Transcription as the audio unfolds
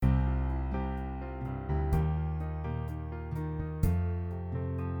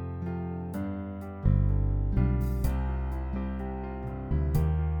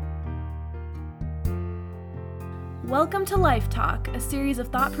Welcome to Life Talk, a series of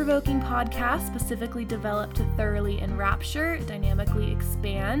thought-provoking podcasts specifically developed to thoroughly enrapture, dynamically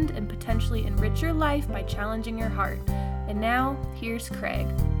expand, and potentially enrich your life by challenging your heart. And now, here's Craig.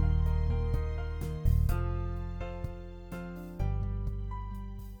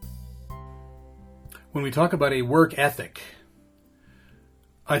 When we talk about a work ethic,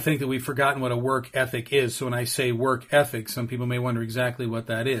 I think that we've forgotten what a work ethic is. So when I say work ethic, some people may wonder exactly what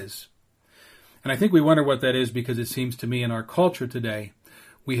that is. And I think we wonder what that is because it seems to me in our culture today,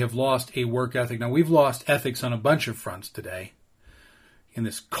 we have lost a work ethic. Now, we've lost ethics on a bunch of fronts today in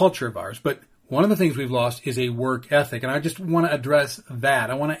this culture of ours. But one of the things we've lost is a work ethic. And I just want to address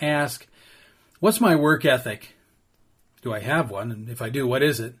that. I want to ask, what's my work ethic? Do I have one? And if I do, what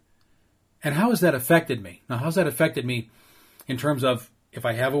is it? And how has that affected me? Now, how's that affected me in terms of if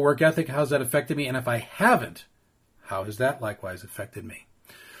I have a work ethic, how's that affected me? And if I haven't, how has that likewise affected me?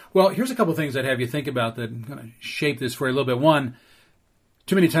 Well, here's a couple things I'd have you think about that I'm going to shape this for you a little bit. One,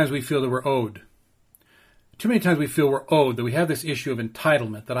 too many times we feel that we're owed. Too many times we feel we're owed, that we have this issue of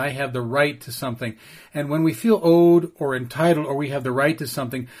entitlement, that I have the right to something. And when we feel owed or entitled or we have the right to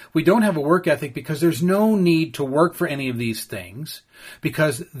something, we don't have a work ethic because there's no need to work for any of these things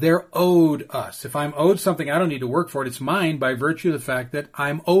because they're owed us. If I'm owed something, I don't need to work for it. It's mine by virtue of the fact that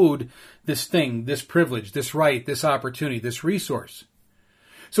I'm owed this thing, this privilege, this right, this opportunity, this resource.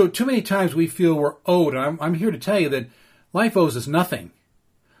 So too many times we feel we're owed. And I'm here to tell you that life owes us nothing.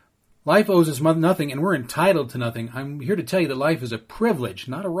 Life owes us nothing, and we're entitled to nothing. I'm here to tell you that life is a privilege,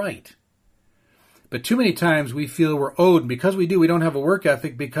 not a right. But too many times we feel we're owed, and because we do, we don't have a work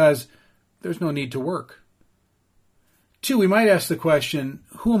ethic because there's no need to work. Two, we might ask the question,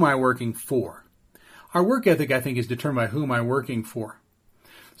 who am I working for? Our work ethic, I think, is determined by who am I working for.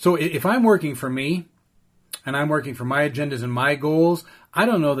 So if I'm working for me, and I'm working for my agendas and my goals, I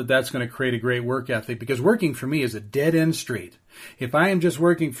don't know that that's going to create a great work ethic because working for me is a dead-end street. If I am just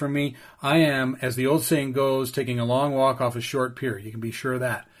working for me, I am, as the old saying goes, taking a long walk off a short pier. You can be sure of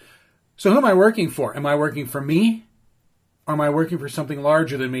that. So who am I working for? Am I working for me? Or am I working for something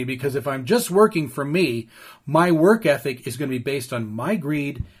larger than me? Because if I'm just working for me, my work ethic is going to be based on my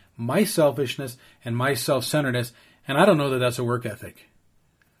greed, my selfishness, and my self-centeredness. And I don't know that that's a work ethic.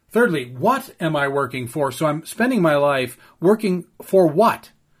 Thirdly, what am I working for? So I'm spending my life working for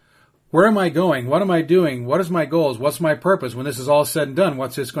what? Where am I going? What am I doing? What is my goals? What's my purpose? When this is all said and done,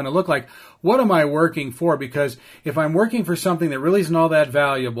 what's this going to look like? What am I working for? Because if I'm working for something that really isn't all that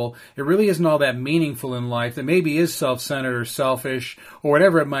valuable, it really isn't all that meaningful in life, that maybe is self-centered or selfish or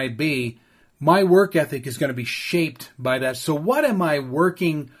whatever it might be, my work ethic is going to be shaped by that. So what am I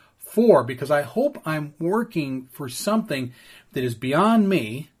working for? Because I hope I'm working for something that is beyond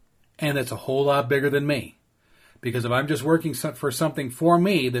me, and that's a whole lot bigger than me. Because if I'm just working for something for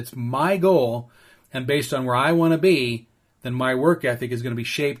me that's my goal and based on where I want to be, then my work ethic is going to be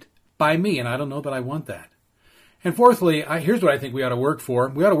shaped by me, and I don't know that I want that. And fourthly, here's what I think we ought to work for.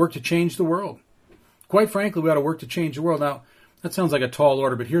 We ought to work to change the world. Quite frankly, we ought to work to change the world. Now, that sounds like a tall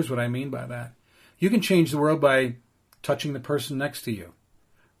order, but here's what I mean by that. You can change the world by touching the person next to you,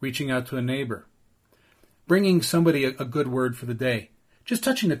 reaching out to a neighbor, bringing somebody a good word for the day, just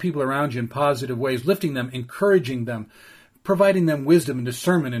touching the people around you in positive ways, lifting them, encouraging them, providing them wisdom and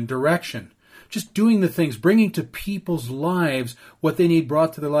discernment and direction. Just doing the things, bringing to people's lives what they need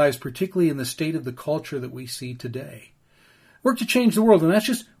brought to their lives, particularly in the state of the culture that we see today. Work to change the world, and that's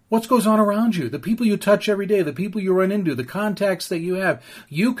just what goes on around you. The people you touch every day, the people you run into, the contacts that you have.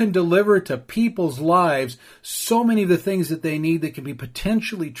 You can deliver to people's lives so many of the things that they need that can be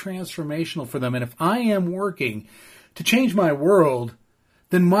potentially transformational for them. And if I am working to change my world,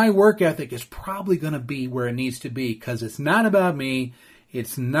 then my work ethic is probably going to be where it needs to be because it's not about me.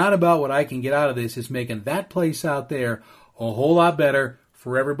 It's not about what I can get out of this. It's making that place out there a whole lot better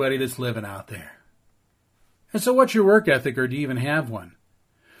for everybody that's living out there. And so what's your work ethic, or do you even have one?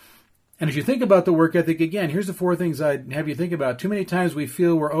 And as you think about the work ethic, again, here's the four things I'd have you think about. Too many times we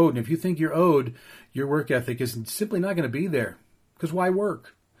feel we're owed. And if you think you're owed, your work ethic is simply not going to be there. Because why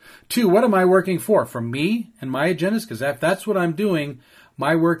work? Two, what am I working for? For me and my agendas? Because if that's what I'm doing,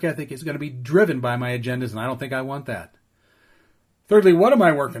 my work ethic is going to be driven by my agendas, and I don't think I want that. Thirdly, what am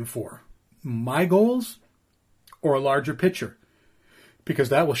I working for? My goals or a larger picture? Because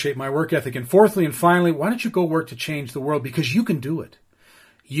that will shape my work ethic. And fourthly and finally, why don't you go work to change the world? Because you can do it.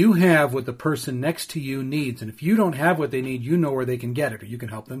 You have what the person next to you needs, and if you don't have what they need, you know where they can get it, or you can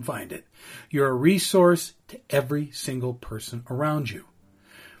help them find it. You're a resource to every single person around you.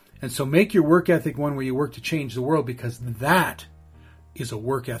 And so make your work ethic one where you work to change the world, because that is a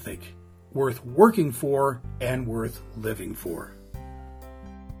work ethic worth working for and worth living for.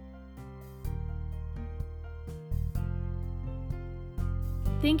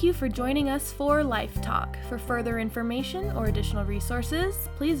 Thank you for joining us for Life Talk. For further information or additional resources,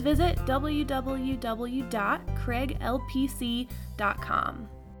 please visit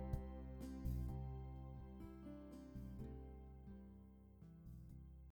www.craiglpc.com.